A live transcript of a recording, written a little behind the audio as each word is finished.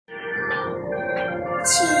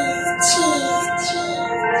Y'all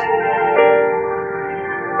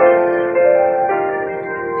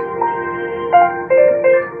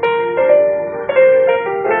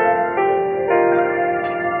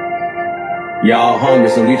hungry,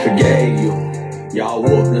 so we forgave you. Y'all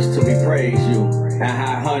whooped us till we praised you. And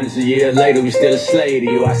how hundreds of years later we still a slave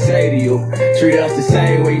to you. I say to you, treat us the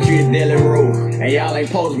same way you treated Dylan Roof. And y'all ain't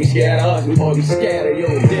supposed to be scared of us, we supposed to be scared of you.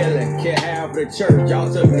 Dylan, kid half of the church,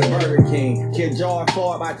 y'all took him to Burger King. Kid George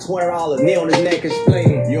Floyd by $20, knee on his neck and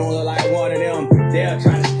spleen. You don't look like one of them, they're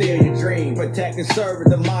trying to steal your dream. Protect and serve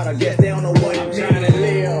is the motto, guess they don't know what I'm trying to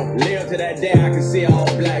live to that day I can see an all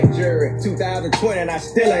black jury. 2020 and I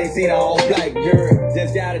still ain't seen an all black jury.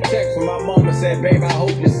 Just got a text from my mama, said, babe, I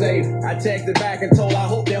hope you're safe. I texted back and told I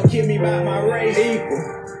hope they don't kill me by my race.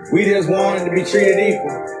 Equal, we just wanted to be treated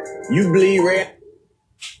equal. You bleed red.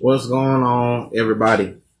 What's going on,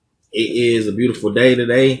 everybody? It is a beautiful day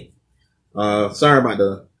today. Sorry about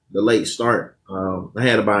the late start. I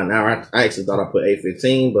had about an hour. I actually thought I put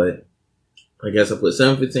 8:15, but I guess I put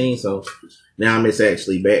 7:15. So now I'm just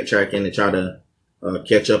actually backtracking to try to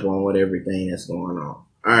catch up on what everything that's going on. All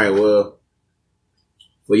right, well,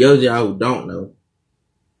 for those of y'all who don't know,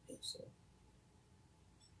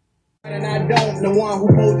 and I don't, the one who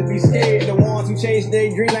supposed to be scared, the ones who chase their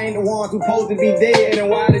dream ain't the ones who supposed to be dead. And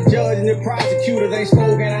why the judge and the prosecutors ain't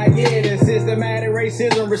spoken, I get it. Systematic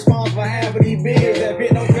racism responsible for half of these bills that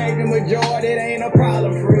fit no fact the majority, it ain't a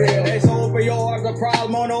problem for real. They so opioids a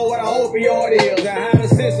problem, I don't know what a opioid is. And how the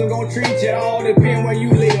system gonna treat you, it all depend where you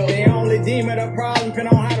live. They only deem it a problem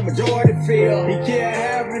depending on how the majority feel. He killed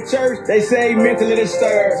half of the church, they say mentally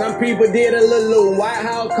disturbed. Some people did a little, White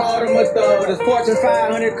House called him a thug. There's Fortune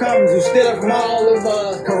 500 companies who steal it from all of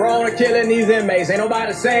us. Corona killing these inmates, ain't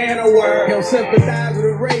nobody saying a word. He don't sympathize with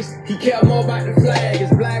the race, he care more about the flag.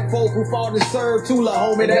 It's black folk who fought to serve too, la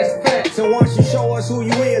homie, that's facts. And once you show us who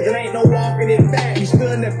you is, it ain't no walking it back. You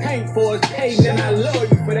stood in the paint for us, pain, and I love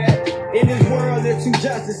you for that. In this world, there's two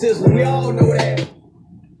justice systems, we all know that.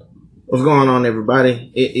 what's going on,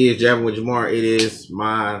 everybody? It is Jabbing with Jamar. It is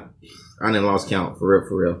I didn't lost count, for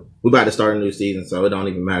real. We about to start a new season, so it don't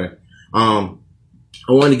even matter. I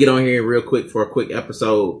wanted to get on here real quick for a quick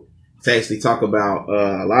episode to actually talk about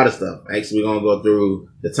a lot of stuff. Actually, we're going to go through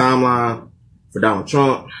the timeline for Donald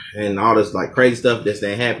Trump and all this like crazy stuff that's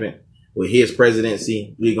that happened with his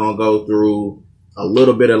presidency. We're going to go through a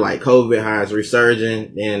little bit of like COVID, how it's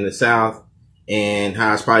resurging in the South and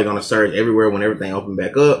how it's probably going to surge everywhere when everything open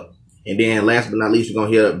back up. And then last but not least, we're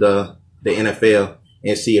going to hit up the NFL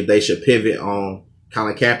and see if they should pivot on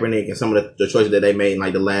Colin Kaepernick and some of the choices that they made in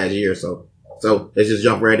like the last year or so. So let's just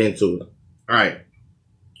jump right into it. All right.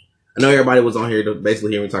 I know everybody was on here to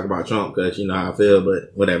basically hear me talk about Trump because you know how I feel,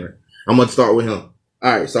 but whatever. I'm going to start with him.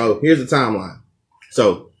 All right. So here's the timeline.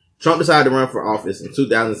 So Trump decided to run for office in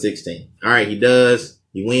 2016. All right. He does.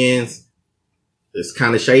 He wins. It's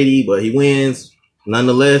kind of shady, but he wins.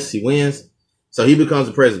 Nonetheless, he wins. So he becomes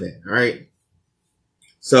the president. All right.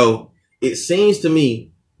 So it seems to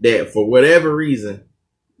me that for whatever reason,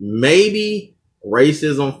 maybe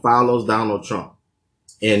racism follows Donald Trump.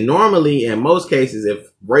 And normally, in most cases,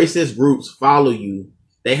 if racist groups follow you,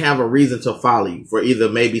 they have a reason to follow you for either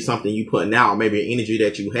maybe something you putting out, maybe an energy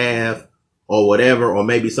that you have or whatever, or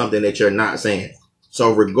maybe something that you're not saying.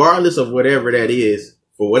 So regardless of whatever that is,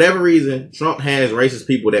 for whatever reason, Trump has racist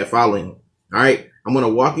people that follow him. All right. I'm going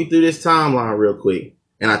to walk you through this timeline real quick.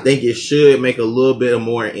 And I think it should make a little bit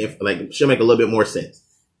more, should make a little bit more sense.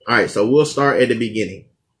 All right. So we'll start at the beginning.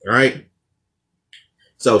 All right.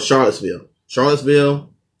 So Charlottesville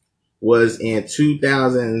was in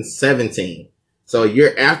 2017. So a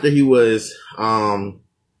year after he was a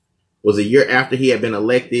year after he had been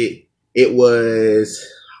elected. It was,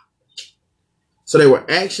 so they were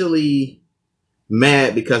actually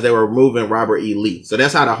mad because they were removing Robert E. Lee. So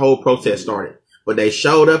that's how the whole protest started. But they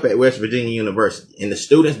showed up at West Virginia University and the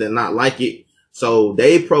students did not like it. So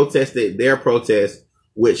they protested their protest,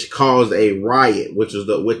 which caused a riot, which was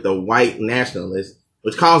with the white nationalists,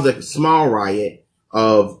 which caused a small riot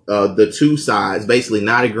of the two sides basically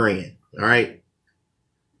not agreeing. All right.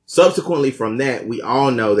 Subsequently from that, we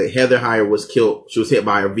all know that Heather Heyer was killed. She was hit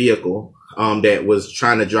by a vehicle that was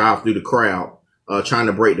trying to drive through the crowd, trying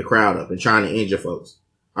to break the crowd up and trying to injure folks.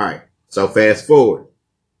 All right. So fast forward.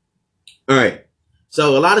 All right.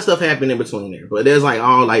 So a lot of stuff happened in between there, but there's like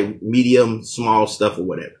all like medium, small stuff or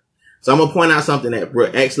whatever. So I'm going to point out something that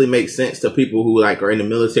actually makes sense to people who like are in the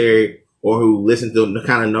military or who listen to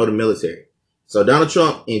kind of know the military. So Donald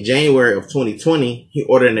Trump in January of 2020, he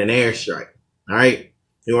ordered an airstrike. All right.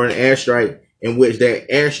 He ordered an airstrike in which that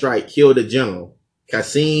airstrike killed a general,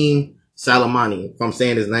 Qasem Soleimani, if I'm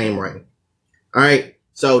saying his name right. All right.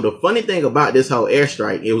 So the funny thing about this whole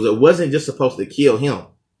airstrike, it wasn't just supposed to kill him.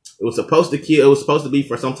 It was supposed to be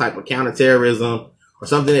for some type of counterterrorism or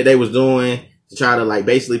something that they was doing to try to like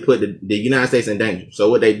basically put the United States in danger. So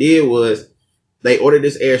what they did was they ordered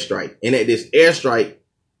this airstrike, and at this airstrike,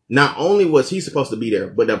 not only was he supposed to be there,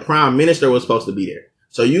 but the prime minister was supposed to be there.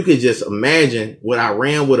 So you could just imagine what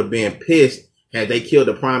Iran would have been pissed had they killed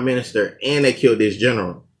the prime minister and they killed this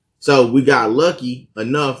general. So we got lucky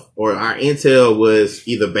enough, or our intel was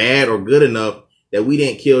either bad or good enough that we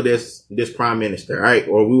didn't kill this prime minister, all right?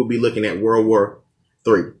 Or we would be looking at World War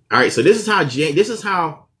III. All right, so this is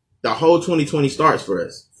how the whole 2020 starts for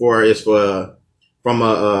us. From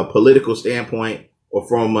a political standpoint, or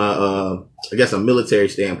from I guess a military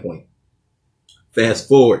standpoint. Fast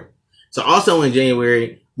forward. So also in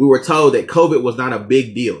January, we were told that COVID was not a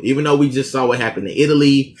big deal, even though we just saw what happened in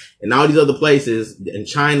Italy and all these other places in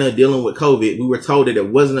China dealing with COVID. We were told that it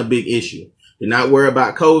wasn't a big issue. Do not worry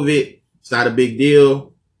about COVID. It's not a big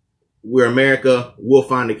deal. We're America. We'll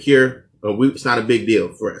find a cure. It's not a big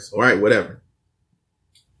deal for us. All right, whatever.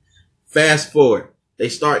 Fast forward. They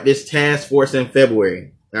start this task force in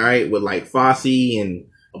February. All right, with like Fauci and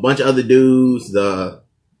a bunch of other dudes. The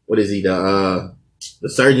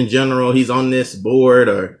Surgeon General, he's on this board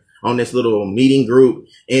or on this little meeting group.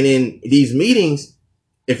 And in these meetings,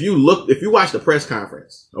 if you watch the press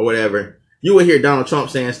conference or whatever, you will hear Donald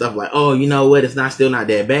Trump saying stuff like, oh, you know what? It's still not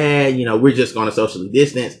that bad. You know, we're just going to socially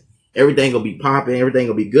distance. Everything will be popping. Everything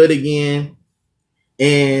will be good again.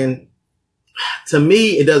 And to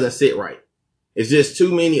me, it doesn't sit right. It's just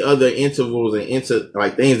too many other intervals and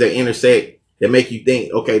things that intersect that make you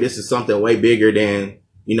think, okay, this is something way bigger than,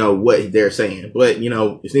 you know, what they're saying. But, you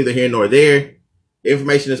know, it's neither here nor there. The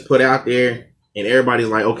information is put out there and everybody's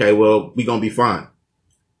like, okay, well, we're going to be fine.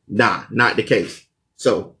 Nah, not the case.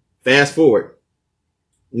 So fast forward.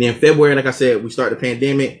 And then February, like I said, we start the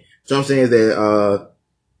pandemic. So I'm saying is that,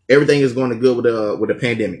 everything is going to good with the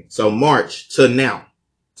pandemic. So March till now,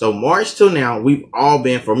 we've all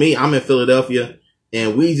been, for me, I'm in Philadelphia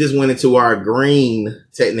and we just went into our green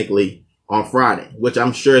technically on Friday, which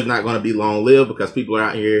I'm sure is not going to be long lived because people are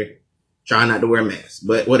out here trying not to wear masks,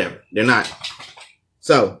 but whatever. They're not.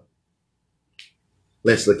 So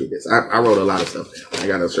let's look at this. I wrote a lot of stuff down.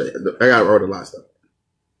 I wrote a lot of stuff.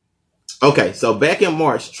 Okay. So back in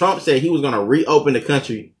March, Trump said he was going to reopen the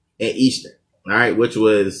country at Easter. All right. Which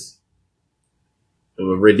was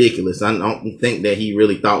ridiculous. I don't think that he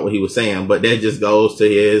really thought what he was saying, but that just goes to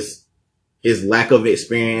his lack of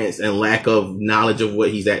experience and lack of knowledge of what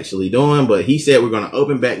he's actually doing. But he said we're going to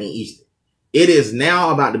open back in Easter. It is now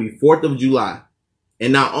about to be 4th of July.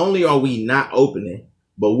 And not only are we not opening,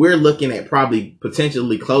 but we're looking at probably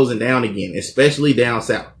potentially closing down again, especially down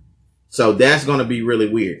south. So that's going to be really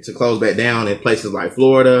weird to close back down in places like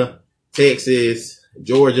Florida, Texas,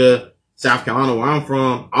 Georgia, South Carolina, where I'm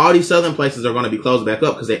from. All these southern places are going to be closed back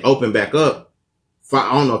up because they opened back up.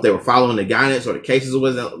 I don't know if they were following the guidance or the cases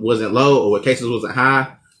wasn't low or the cases wasn't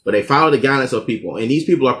high, but they followed the guidance of people. And these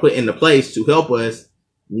people are put into place to help us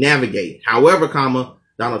navigate. However,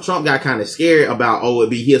 Donald Trump got kind of scared about,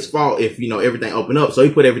 it'd be his fault if, you know, everything opened up. So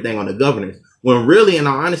he put everything on the governors. When really, in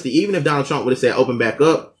all honesty, even if Donald Trump would have said open back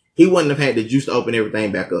up, he wouldn't have had the juice to open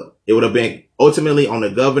everything back up. It would have been ultimately on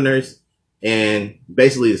the governors and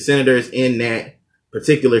basically the senators in that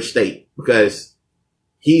particular state, because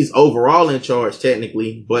he's overall in charge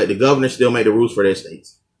technically, but the governors still make the rules for their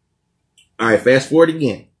states. All right, fast forward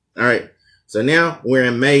again. All right. So now we're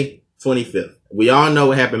in May 25th. We all know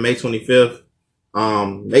what happened May 25th.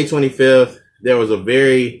 May 25th, there was a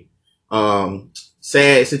very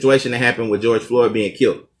sad situation that happened with George Floyd being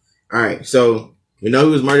killed. All right. So we know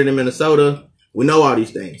he was murdered in Minnesota. We know all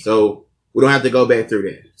these things. So we don't have to go back through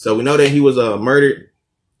that. So we know that he was murdered.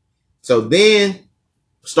 So then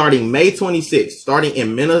starting May 26th, starting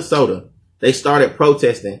in Minnesota, they started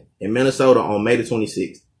protesting in Minnesota on May the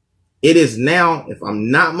 26th. It is now, if I'm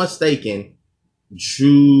not mistaken,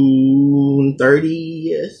 June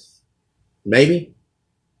 30th. Maybe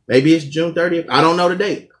it's June 30th. I don't know the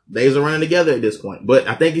date. Days are running together at this point, but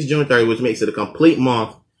I think it's June 30th, which makes it a complete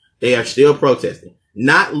month. They are still protesting,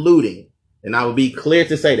 not looting. And I will be clear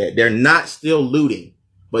to say that they're not still looting,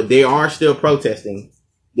 but they are still protesting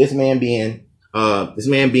this man being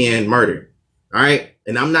murdered. All right.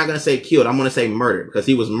 And I'm not going to say killed. I'm going to say murdered because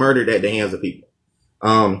he was murdered at the hands of people.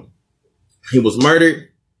 He was murdered.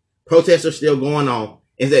 Protests are still going on.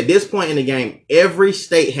 And at this point in the game, every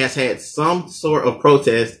state has had some sort of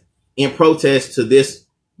protest to this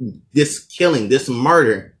killing, this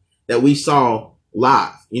murder that we saw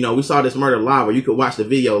live. You know, we saw this murder live, or you could watch the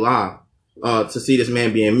video live to see this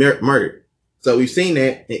man being murdered. So we've seen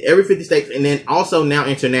that in every 50 states and then also now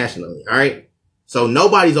internationally. All right. So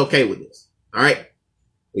nobody's okay with this. All right.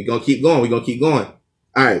 We're going to keep going. We're going to keep going.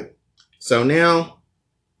 All right. So now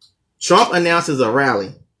Trump announces a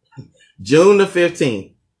rally June the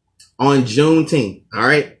 15th on Juneteenth. All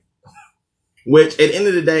right. Which at the end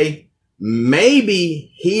of the day,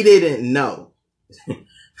 maybe he didn't know.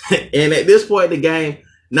 And at this point in the game,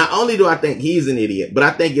 not only do I think he's an idiot, but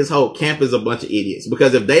I think his whole camp is a bunch of idiots.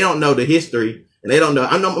 Because if they don't know the history and they don't know,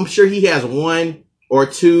 I'm sure he has one or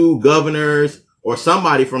two governors or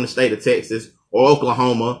somebody from the state of Texas or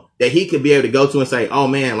Oklahoma that he could be able to go to and say, oh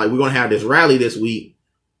man, like we're going to have this rally this week,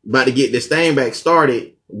 about to get this thing back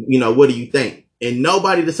started. You know, what do you think? And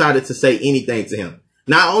nobody decided to say anything to him.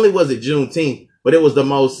 Not only was it Juneteenth, but it was the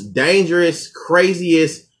most dangerous,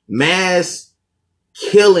 craziest mass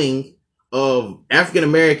killing of African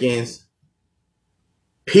Americans,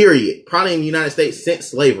 period. Probably in the United States since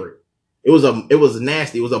slavery. It was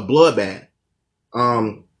nasty. It was a bloodbath.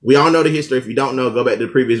 We all know the history. If you don't know, go back to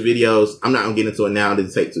the previous videos. I'm not gonna get into it now. It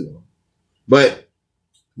didn't take too long. But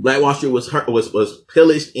Black Wall Street was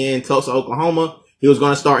pillaged in Tulsa, Oklahoma. He was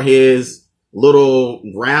going to start his little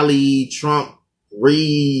rally, Trump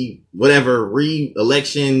re-election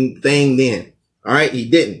thing then. All right. He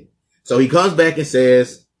didn't. So he comes back and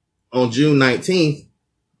says on June 18th,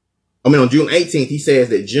 he says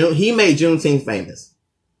that he made Juneteenth famous.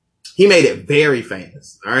 He made it very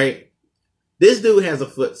famous. All right. This dude has a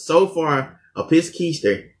foot so far up his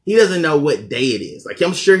keister, he doesn't know what day it is. Like,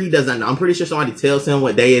 I'm sure he doesn't know. I'm pretty sure somebody tells him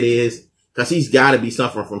what day it is because he's got to be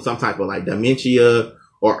suffering from some type of like dementia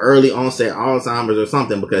or early onset Alzheimer's or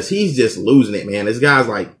something because he's just losing it, man. This guy's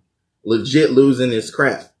like legit losing his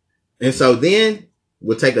crap. And so then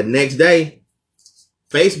we'll take the next day.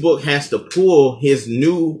 Facebook has to pull his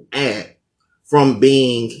new ad from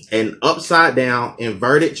being an upside down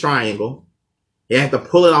inverted triangle. They have to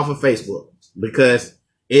pull it off of Facebook because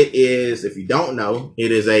it is, if you don't know,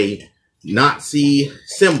 it is a Nazi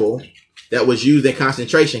symbol that was used in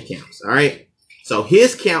concentration camps. All right. So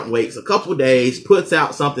his camp waits a couple days, puts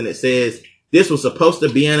out something that says this was supposed to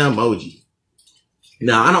be an emoji.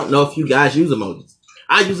 Now, I don't know if you guys use emojis.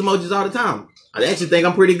 I use emojis all the time. I actually think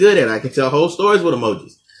I'm pretty good at it. I can tell whole stories with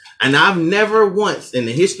emojis. And I've never once in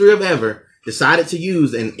the history of ever decided to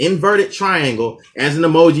use an inverted triangle as an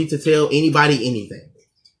emoji to tell anybody anything.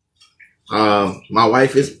 My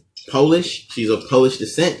wife is Polish. She's of Polish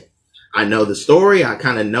descent. I know the story. I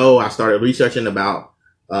kind of know. I started researching about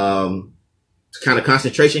kind of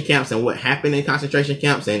concentration camps and what happened in concentration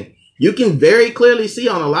camps. And you can very clearly see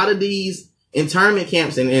on a lot of these internment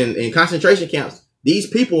camps and concentration camps, these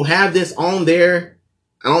people have this on their,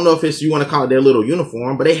 I don't know if it's, you want to call it their little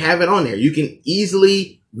uniform, but they have it on there. You can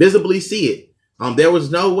easily, visibly see it. There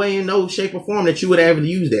was no way in no shape or form that you would ever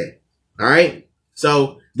use that. All right.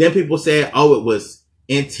 So then people said, oh, it was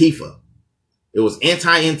Antifa. It was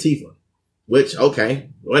anti-Antifa, which,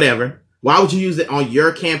 okay, whatever. Why would you use it on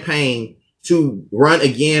your campaign to run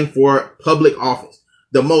again for public office?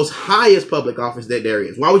 The most highest public office that there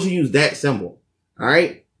is. Why would you use that symbol? All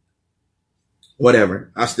right.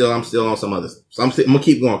 Whatever. I'm still on some other stuff. So I'm going to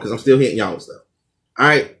keep going because I'm still hitting y'all with stuff. All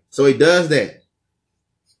right. So he does that.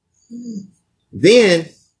 Then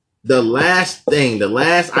the last icing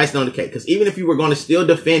on the cake, because even if you were going to still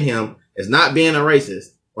defend him as not being a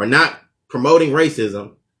racist or not promoting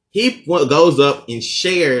racism, he goes up and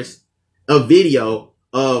shares a video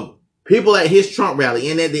of people at his Trump rally.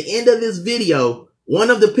 And at the end of this video, one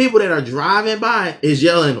of the people that are driving by is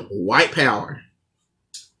yelling white power.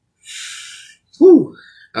 Whew.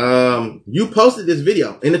 You posted this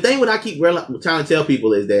video. And the thing what I keep trying to tell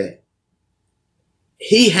people is that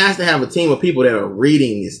he has to have a team of people that are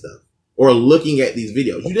reading this stuff or looking at these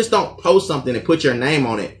videos. You just don't post something and put your name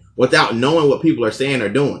on it without knowing what people are saying or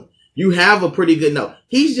doing. You have a pretty good note.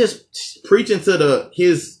 He's just preaching to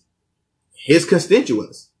his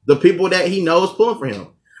constituents, the people that he knows pulling for him.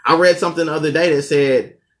 I read something the other day that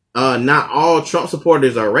said, not all Trump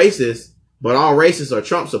supporters are racist, but all racists are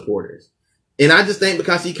Trump supporters. And I just think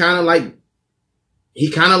because he kind of like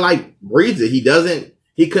breathes it.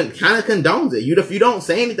 He kind of condones it. If you don't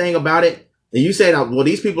say anything about it and you say, well,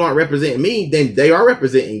 these people aren't representing me, then they are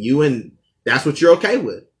representing you. And that's what you're okay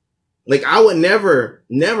with. Like, I would never,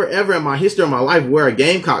 ever in my history of my life wear a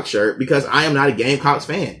Gamecock shirt because I am not a Gamecocks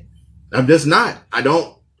fan. I'm just not. I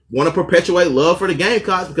don't want to perpetuate love for the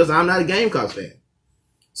Gamecocks because I'm not a Gamecocks fan.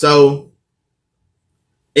 So,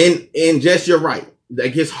 and just, you're right.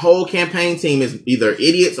 Like, his whole campaign team is either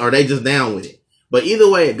idiots or they just down with it. But either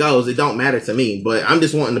way it goes, it don't matter to me. But I'm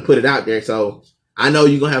just wanting to put it out there. So I know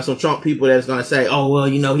you're going to have some Trump people that's going to say, oh, well,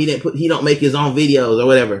 he don't make his own videos or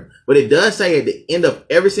whatever. But it does say at the end of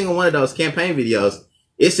every single one of those campaign videos,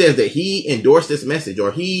 it says that he endorsed this message,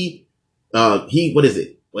 or what is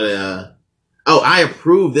it? I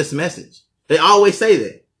approve this message. They always say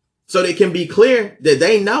that. So it can be clear that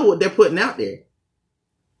they know what they're putting out there.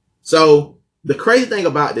 So the crazy thing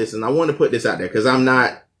about this, and I want to put this out there because I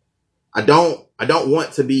don't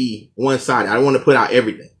want to be one-sided. I want to put out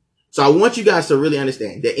everything. So I want you guys to really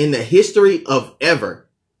understand that in the history of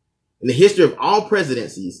all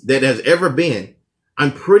presidencies that has ever been,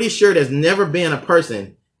 I'm pretty sure there's never been a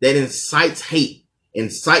person that incites hate,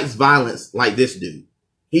 incites violence like this dude.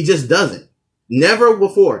 He just doesn't. Never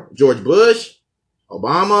before. George Bush,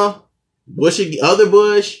 Obama, other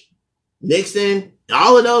Bush, Nixon,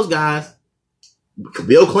 all of those guys,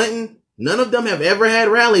 Bill Clinton, none of them have ever had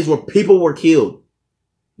rallies where people were killed.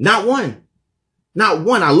 Not one. Not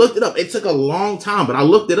one. I looked it up. It took a long time, but I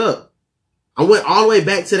looked it up. I went all the way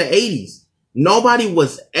back to the 80s. Nobody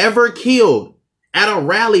was ever killed at a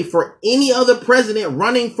rally for any other president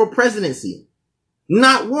running for presidency.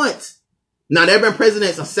 Not once. Now, there have been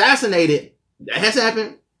presidents assassinated. That has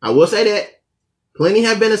happened. I will say that. Plenty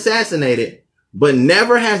have been assassinated. But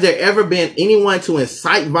never has there ever been anyone to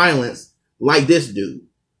incite violence like this dude.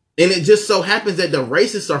 And it just so happens that the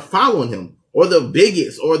racists are following him, or the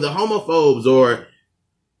bigots, or the homophobes, or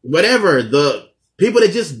whatever. The people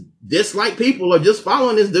that just dislike people are just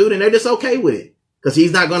following this dude, and they're just okay with it. Because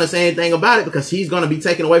he's not going to say anything about it, because he's going to be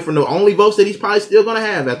taken away from the only votes that he's probably still going to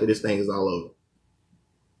have after this thing is all over.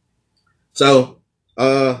 So,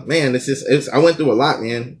 man, I went through a lot,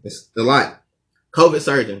 man. It's a lot. COVID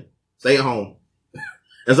surgeon. Stay at home.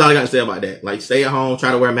 That's all I got to say about that. Like, stay at home,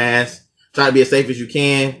 try to wear masks, try to be as safe as you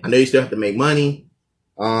can. I know you still have to make money.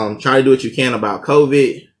 Try to do what you can about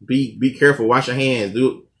COVID. Be careful, wash your hands,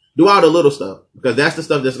 do all the little stuff, because that's the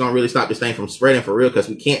stuff that's going to really stop this thing from spreading for real, because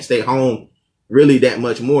we can't stay home really that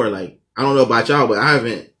much more. Like, I don't know about y'all, but I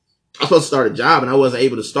was supposed to start a job and I wasn't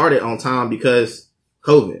able to start it on time because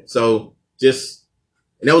COVID. So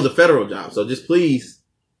and that was a federal job. So just please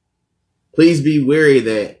be wary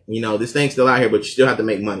that, this thing's still out here, but you still have to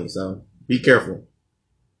make money. So be careful.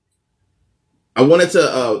 I wanted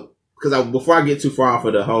to, before I get too far off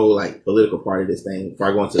of the whole like political part of this thing, before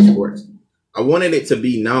I go into sports, I wanted it to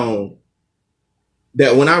be known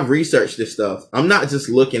that when I've researched this stuff, I'm not just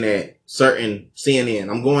looking at certain CNN.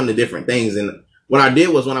 I'm going to different things. And what I did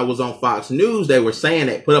was, when I was on Fox News, they were saying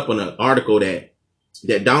that, put up on an article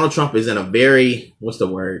that Donald Trump is in a very,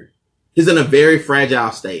 he's in a very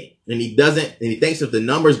fragile state. And he thinks if the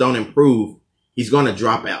numbers don't improve, he's going to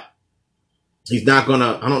drop out. He's not going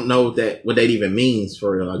to, I don't know what that even means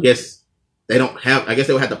for real. I guess they would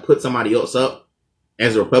have to put somebody else up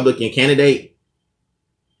as a Republican candidate.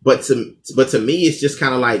 But to me, it's just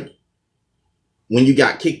kind of like when you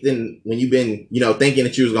got kicked in, when you've been, thinking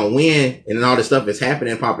that you was going to win, and then all this stuff is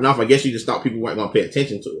happening and popping off. I guess you just thought people weren't going to pay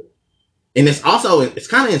attention to it. And it's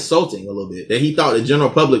kind of insulting a little bit that he thought the general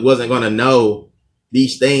public wasn't going to know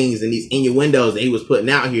these things and these innuendos that he was putting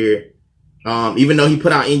out here. Even though he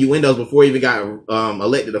put out innuendos before he even got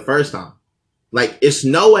elected the first time. Like, it's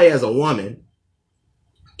no way as a woman,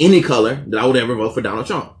 any color, that I would ever vote for Donald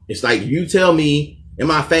Trump. It's like, you tell me in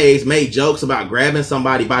my face, made jokes about grabbing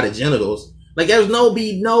somebody by the genitals. Like, there's no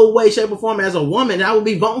way, shape, or form as a woman that I would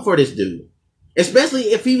be voting for this dude. Especially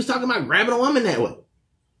if he was talking about grabbing a woman that way.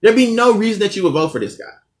 There'd be no reason that you would vote for this guy.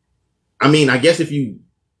 I mean, I guess if you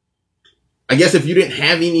didn't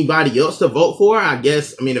have anybody else to vote for,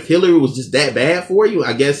 if Hillary was just that bad for you,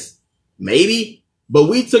 I guess maybe. But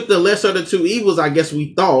we took the lesser of the two evils, I guess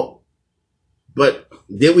we thought. But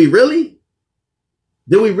did we really?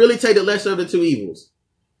 Did we really take the lesser of the two evils?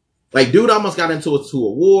 Like, dude almost got into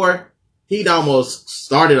a war. He'd almost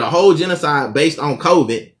started a whole genocide based on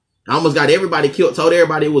COVID. Almost got everybody killed, told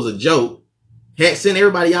everybody it was a joke. Had sent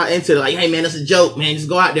everybody out into like, hey man, it's a joke, man. Just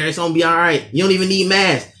go out there. It's going to be all right. You don't even need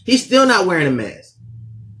masks. He's still not wearing a mask.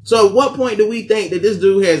 So at what point do we think that this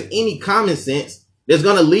dude has any common sense that's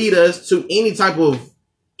going to lead us to any type of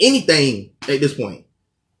anything at this point?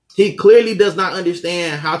 He clearly does not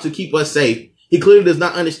understand how to keep us safe. He clearly does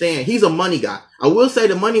not understand. He's a money guy. I will say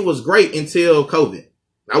the money was great until COVID.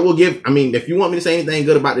 If you want me to say anything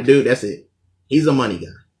good about the dude, that's it. He's a money guy.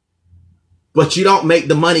 But you don't make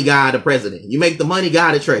the money guy the president. You make the money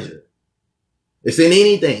guy the treasurer. It's in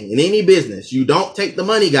anything, in any business. You don't take the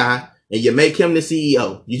money guy and you make him the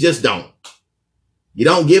CEO. You just don't. You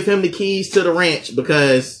don't give him the keys to the ranch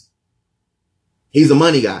because he's a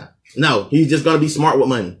money guy. No, he's just going to be smart with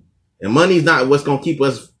money. And money's not what's going to keep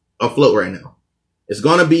us afloat right now. It's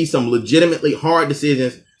going to be some legitimately hard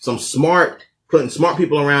decisions, some smart, putting smart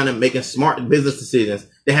people around him, making smart business decisions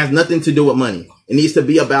that has nothing to do with money. It needs to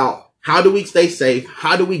be about how do we stay safe?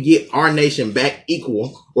 How do we get our nation back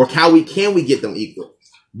equal? Or can we get them equal?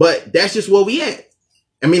 But that's just where we at.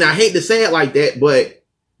 I mean, I hate to say it like that, but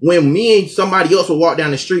when me and somebody else will walk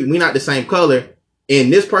down the street, we're not the same color,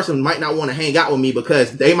 and this person might not want to hang out with me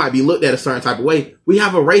because they might be looked at a certain type of way, we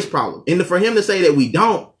have a race problem. And for him to say that we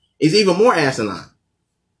don't is even more asinine.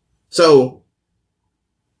 So,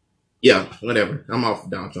 yeah, whatever. I'm off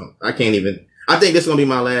Donald Trump. I think this is going to be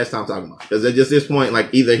my last time talking about it. Because at just this point,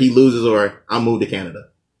 like, either he loses or I move to Canada.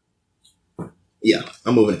 Yeah,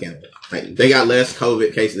 I'm moving to Canada. Like, they got less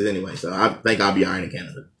COVID cases anyway, so I think I'll be all right in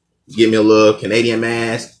Canada. Give me a little Canadian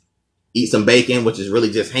mask, eat some bacon, which is really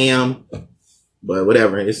just ham. But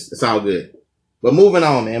whatever, it's all good. But moving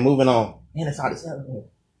on, man, moving on. Man, it's hot as hell.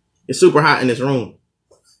 It's super hot in this room.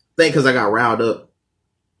 I think because I got riled up.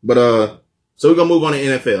 But, so we're going to move on to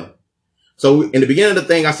NFL. So in the beginning of the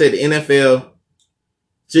thing, I said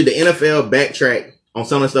should the NFL backtrack on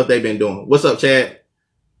some of the stuff they've been doing? What's up, Chad?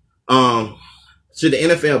 Should the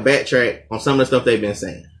NFL backtrack on some of the stuff they've been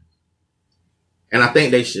saying? And I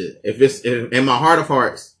think they should. If in my heart of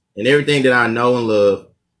hearts and everything that I know and love,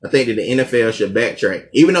 I think that the NFL should backtrack.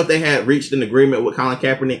 Even though they had reached an agreement with Colin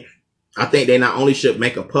Kaepernick, I think they not only should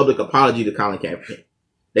make a public apology to Colin Kaepernick,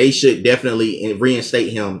 they should definitely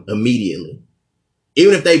reinstate him immediately.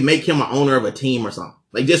 Even if they make him an owner of a team or something.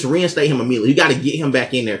 Like, just reinstate him immediately. You got to get him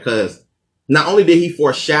back in there because not only did he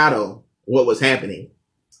foreshadow what was happening.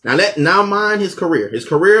 Now mind his career. His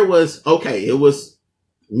career was okay. It was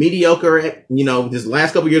mediocre at, this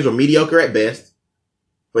last couple of years were mediocre at best.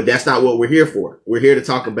 But that's not what we're here for. We're here to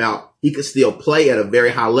talk about he could still play at a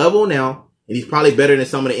very high level now. And he's probably better than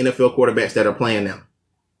some of the NFL quarterbacks that are playing now.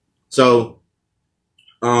 So,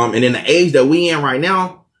 and in the age that we in right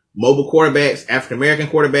now, mobile quarterbacks, African-American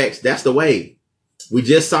quarterbacks, that's the wave. We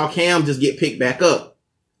just saw Cam just get picked back up.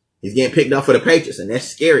 He's getting picked up for the Patriots, and that's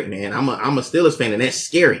scary, man. I'm a Steelers fan, and that's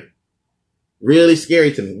scary. Really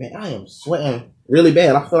scary to me, man. I am sweating really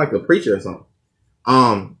bad. I feel like a preacher or something.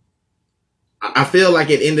 I feel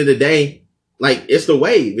like at the end of the day, like, it's the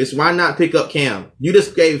wave. It's why not pick up Cam? You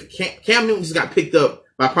just gave Cam Newton just got picked up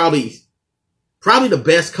by probably the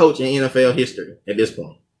best coach in NFL history at this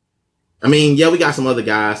point. I mean, yeah, we got some other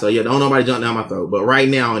guys, so yeah, don't nobody jump down my throat. But right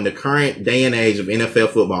now, in the current day and age of NFL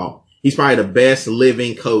football, he's probably the best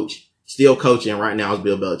living coach, still coaching right now is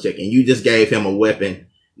Bill Belichick. And you just gave him a weapon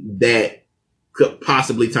that could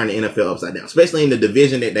possibly turn the NFL upside down, especially in the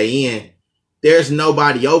division that they in. There's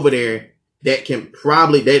nobody over there that can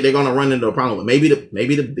probably, they're going to run into a problem with. Maybe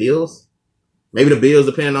the Bills,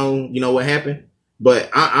 depending on, what happened.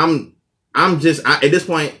 But I'm just at this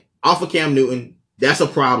point, off of Cam Newton, that's a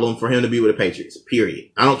problem for him to be with the Patriots,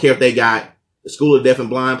 period. I don't care if they got the School of Deaf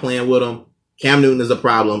and Blind playing with him. Cam Newton is a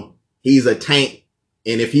problem. He's a tank.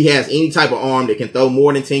 And if he has any type of arm that can throw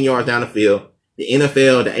more than 10 yards down the field, the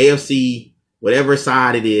NFL, the AFC, whatever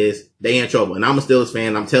side it is, they in trouble. And I'm a Steelers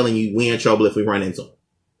fan. I'm telling you, we in trouble if we run into him.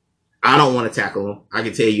 I don't want to tackle him. I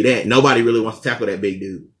can tell you that. Nobody really wants to tackle that big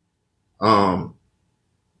dude.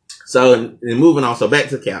 So, and moving on. So back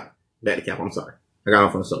to Cap. I'm sorry. I got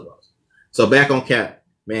off on the soapbox. So back on Cap,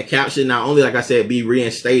 man, Cap should not only, like I said, be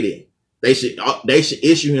reinstated. They should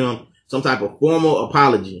issue him some type of formal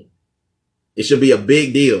apology. It should be a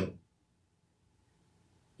big deal.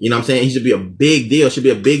 You know what I'm saying? He should be a big deal. It should be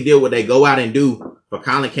a big deal what they go out and do for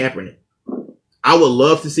Colin Kaepernick. I would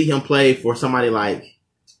love to see him play for somebody like,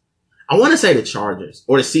 I want to say the Chargers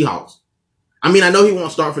or the Seahawks. I mean, I know he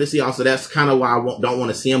won't start for the Seahawks, so that's kind of why I don't want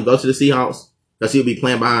to see him go to the Seahawks, because he'll be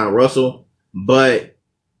playing behind Russell. But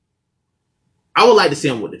I would like to see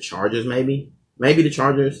him with the Chargers, maybe the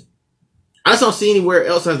Chargers. I just don't see anywhere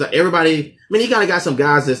else as everybody. I mean, you gotta got some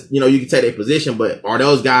guys that, you can take their position, but are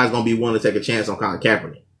those guys going to be willing to take a chance on Colin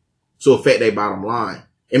Kaepernick to affect their bottom line?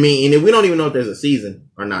 I mean, and if we don't even know if there's a season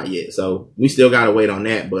or not yet, so we still got to wait on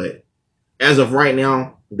that. But as of right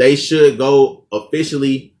now, they should go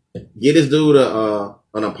officially get this dude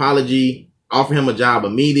an apology, offer him a job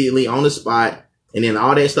immediately on the spot, and then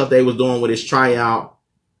all that stuff they was doing with his tryout.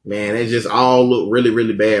 Man, it just all look really,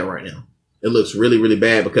 really bad right now. It looks really, really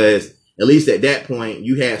bad because at least at that point,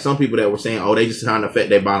 you had some people that were saying, oh, they just trying to affect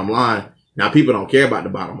their bottom line. Now, people don't care about the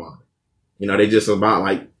bottom line. They just about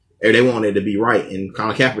like, they want it to be right. And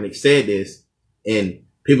Colin Kaepernick said this, and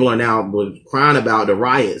people are now crying about the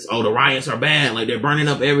riots. Oh, the riots are bad. Like, they're burning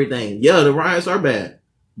up everything. Yeah, the riots are bad.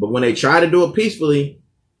 But when they try to do it peacefully,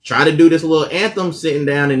 try to do this little anthem sitting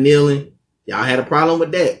down and kneeling, y'all had a problem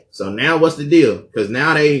with that. So now what's the deal? Because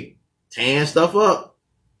now they tearing stuff up.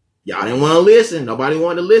 Y'all didn't want to listen. Nobody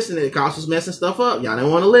wanted to listen. It cost us messing stuff up. Y'all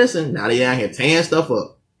didn't want to listen. Now they out here tearing stuff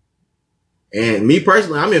up. And me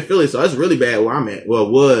personally, I'm in Philly, so it's really bad where I'm at. Well,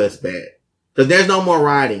 it was bad. Because there's no more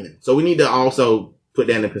rioting. So we need to also put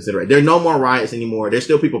that in consideration. There's no more riots anymore. There's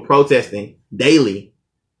still people protesting daily,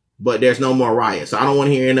 but there's no more riots. So I don't want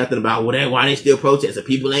to hear nothing about why they still protesting.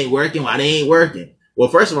 People ain't working. Why they ain't working? Well,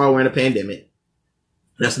 first of all, we're in a pandemic.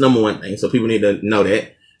 That's the number one thing. So people need to know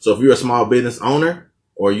that. So if you're a small business owner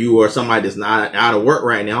or you are somebody that's not out of work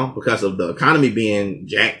right now because of the economy being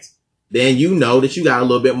jacked, then you know that you got a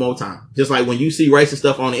little bit more time. Just like when you see racist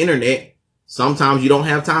stuff on the internet, sometimes you don't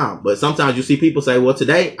have time. But sometimes you see people say, well,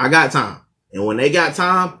 today I got time. And when they got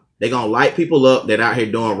time, they're going to light people up that out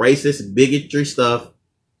here doing racist, bigotry stuff,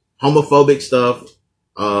 homophobic stuff,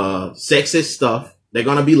 sexist stuff. They're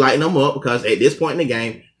going to be lighting them up because at this point in the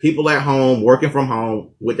game, people at home, working from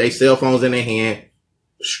home with their cell phones in their hand,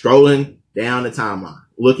 scrolling down the timeline,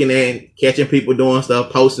 looking at, catching people doing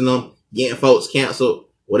stuff, posting them, getting folks canceled,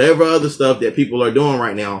 whatever other stuff that people are doing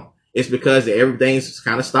right now. It's because everything's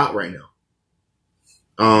kind of stopped right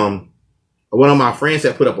now. One of my friends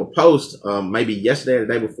had put up a post, maybe yesterday or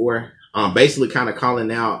the day before, basically kind of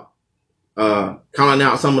calling out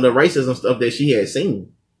some of the racism stuff that she had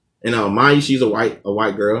seen. And, mind you, she's a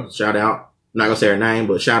white girl. Shout out. I'm not gonna say her name,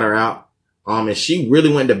 but shout her out. And she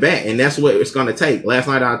really went to bat, and that's what it's gonna take. Last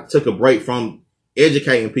night I took a break from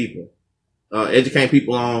educating people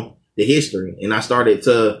on the history, and I started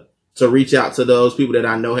to reach out to those people that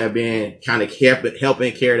I know have been kind of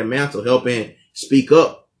helping carry the mantle, helping speak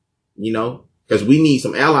up, because we need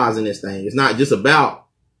some allies in this thing. It's not just about,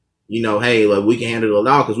 hey, like we can handle it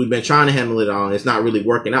all, because we've been trying to handle it all, and it's not really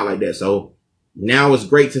working out like that. So now it's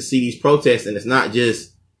great to see these protests, and it's not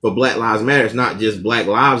just for Black Lives Matter. It's not just Black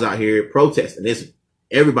lives out here protesting. It's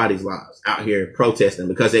everybody's lives out here protesting,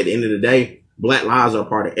 because at the end of the day, Black lives are a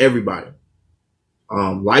part of everybody.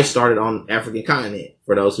 Life started on the African continent,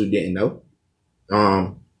 for those who didn't know.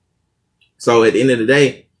 So at the end of the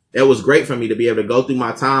day, that was great for me to be able to go through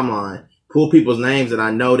my timeline, pull people's names that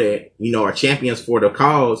I know that, are champions for the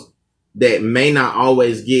cause, that may not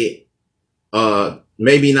always get,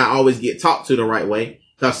 maybe not always get talked to the right way.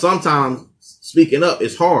 Because sometimes speaking up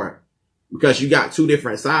is hard, because you got two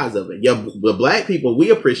different sides of it. The Black people, we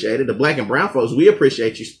appreciate it. The Black and brown folks, we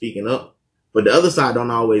appreciate you speaking up. But the other side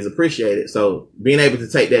don't always appreciate it. So being able to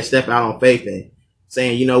take that step out on faith and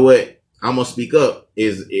saying, you know what, I'm going to speak up,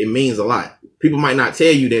 it means a lot. People might not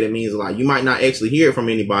tell you that it means a lot. You might not actually hear it from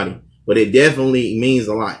anybody, but it definitely means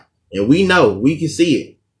a lot. And we know, we can see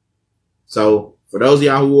it. So for those of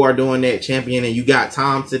y'all who are doing that, champion, and you got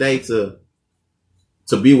time today to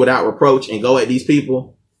be without reproach and go at these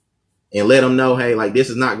people and let them know, hey, like, this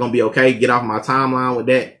is not going to be okay. Get off my timeline with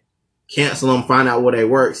that. Cancel them, find out where they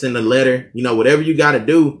work, send a letter, whatever you got to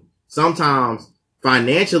do. Sometimes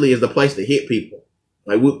financially is the place to hit people.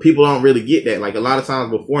 Like, people don't really get that. Like, a lot of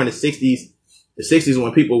times before in the 60s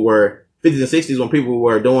when people were 50s and 60s, when people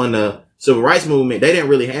were doing the civil rights movement, they didn't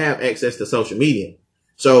really have access to social media.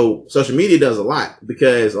 So social media does a lot,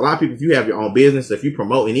 because a lot of people, if you have your own business, if you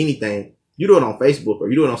promoting anything, you do it on Facebook or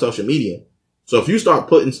you do it on social media. So if you start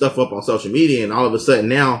putting stuff up on social media and all of a sudden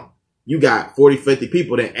now you got 40, 50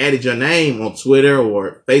 people that added your name on Twitter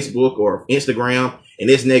or Facebook or Instagram, and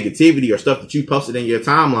this negativity or stuff that you posted in your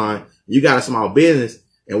timeline, you got a small business.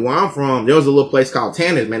 And where I'm from, there was a little place called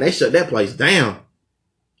Tanner's, man. They shut that place down.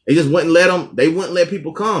 They just wouldn't let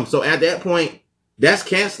people come. So at that point, that's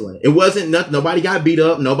canceling. It wasn't nothing. Nobody got beat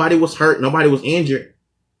up. Nobody was hurt. Nobody was injured.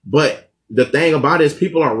 But the thing about it is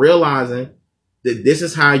people are realizing that this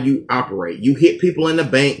is how you operate. You hit people in the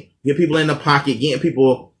bank, hit people in the pocket, these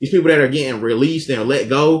people that are getting released and let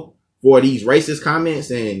go for these racist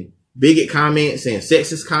comments and bigot comments and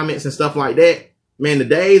sexist comments and stuff like that. Man, the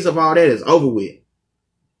days of all that is over with.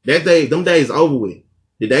 Them days are over with.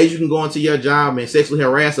 The days you can go into your job and sexually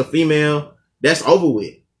harass a female, that's over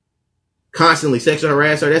with. Constantly sexually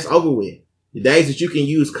harass her, that's over with. The days that you can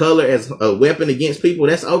use color as a weapon against people,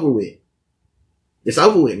 that's over with. It's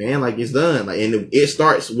over with, man. Like, it's done. Like, and it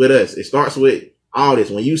starts with us. It starts with all this.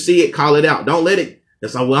 When you see it, call it out. Don't let it.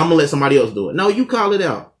 That's like, well, I'm gonna let somebody else do it. No, you call it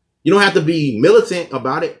out. You don't have to be militant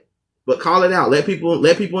about it, but call it out. Let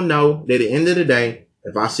people know that at the end of the day,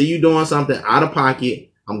 if I see you doing something out of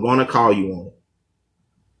pocket, I'm gonna call you on it.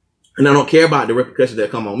 And I don't care about the repercussions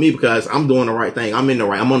that come on me, because I'm doing the right thing. I'm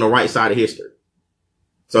on the right side of history.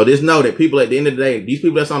 So just know that people at the end of the day, these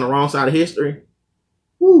people that's on the wrong side of history,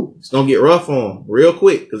 it's going to get rough on them real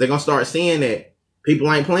quick, because they're going to start seeing that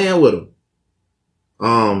people ain't playing with them.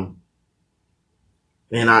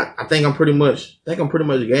 And I think I'm pretty much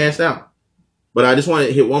gassed out. But I just want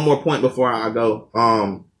to hit one more point before I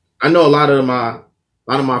go. I know a lot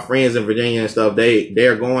of my friends in Virginia and stuff,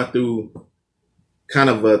 they're going through kind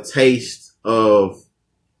of a taste of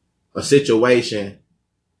a situation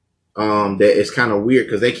that is kind of weird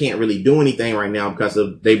because they can't really do anything right now because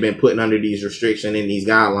they've been putting under these restrictions and these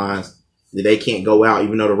guidelines that they can't go out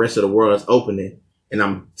even though the rest of the world is opening. And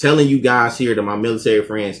I'm telling you guys here, to my military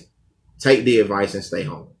friends, take the advice and stay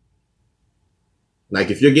home. Like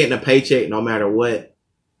if you're getting a paycheck, no matter what,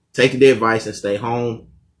 take the advice and stay home.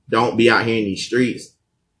 Don't be out here in these streets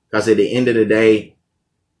because at the end of the day,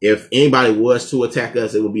 if anybody was to attack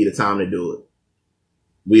us, it would be the time to do it.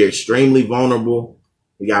 We are extremely vulnerable.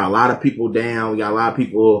 We got a lot of people down. We got a lot of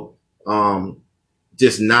people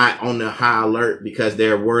just not on the high alert because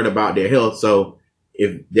they're worried about their health. So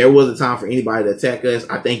if there was a time for anybody to attack us,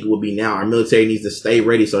 I think it would be now. Our military needs to stay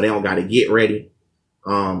ready so they don't got to get ready.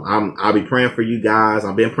 I'll be praying for you guys.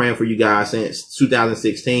 I've been praying for you guys since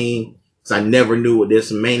 2016 because I never knew what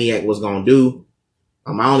this maniac was going to do.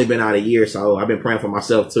 I only been out a year, so I've been praying for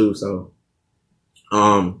myself too. So,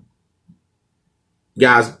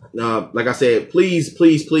 guys, like I said, please,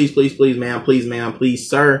 ma'am, please,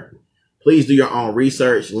 sir, please do your own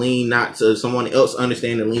research. Lean not to someone else's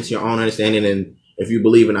understanding, lean to your own understanding. And if you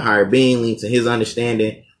believe in a higher being, lean to his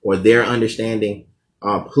understanding or their understanding.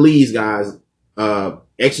 Please, guys,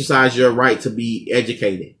 exercise your right to be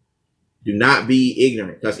educated. Do not be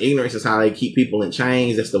ignorant because ignorance is how they keep people in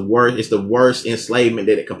chains. It's the worst. It's the worst enslavement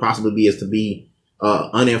that it could possibly be, is to be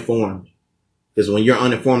uninformed. Because when you're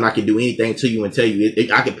uninformed, I can do anything to you and tell you.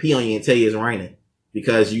 I can pee on you and tell you it's raining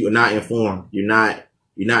because you are not informed. You're not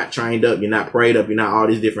trained up. You're not prayed up. You're not all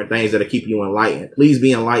these different things that'll keep you enlightened. Please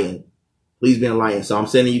be enlightened. Please be enlightened. So I'm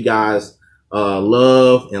sending you guys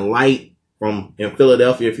love and light from in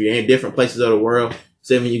Philadelphia. If you're in different places of the world,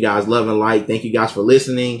 sending you guys love and light. Thank you guys for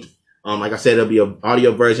listening. Like I said, there'll be an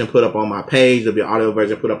audio version put up on my page. There'll be an audio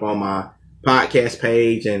version put up on my podcast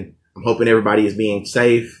page. And I'm hoping everybody is being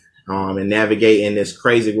safe, and navigating this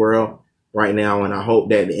crazy world right now. And I hope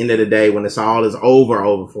that at the end of the day, when this all is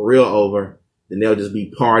over, for real over, then there'll just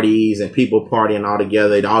be parties and people partying all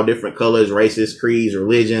together, all different colors, races, creeds,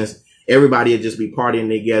 religions. Everybody will just be partying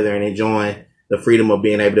together and enjoying the freedom of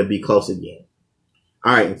being able to be close again.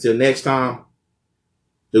 All right. Until next time.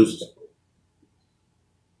 Deuces.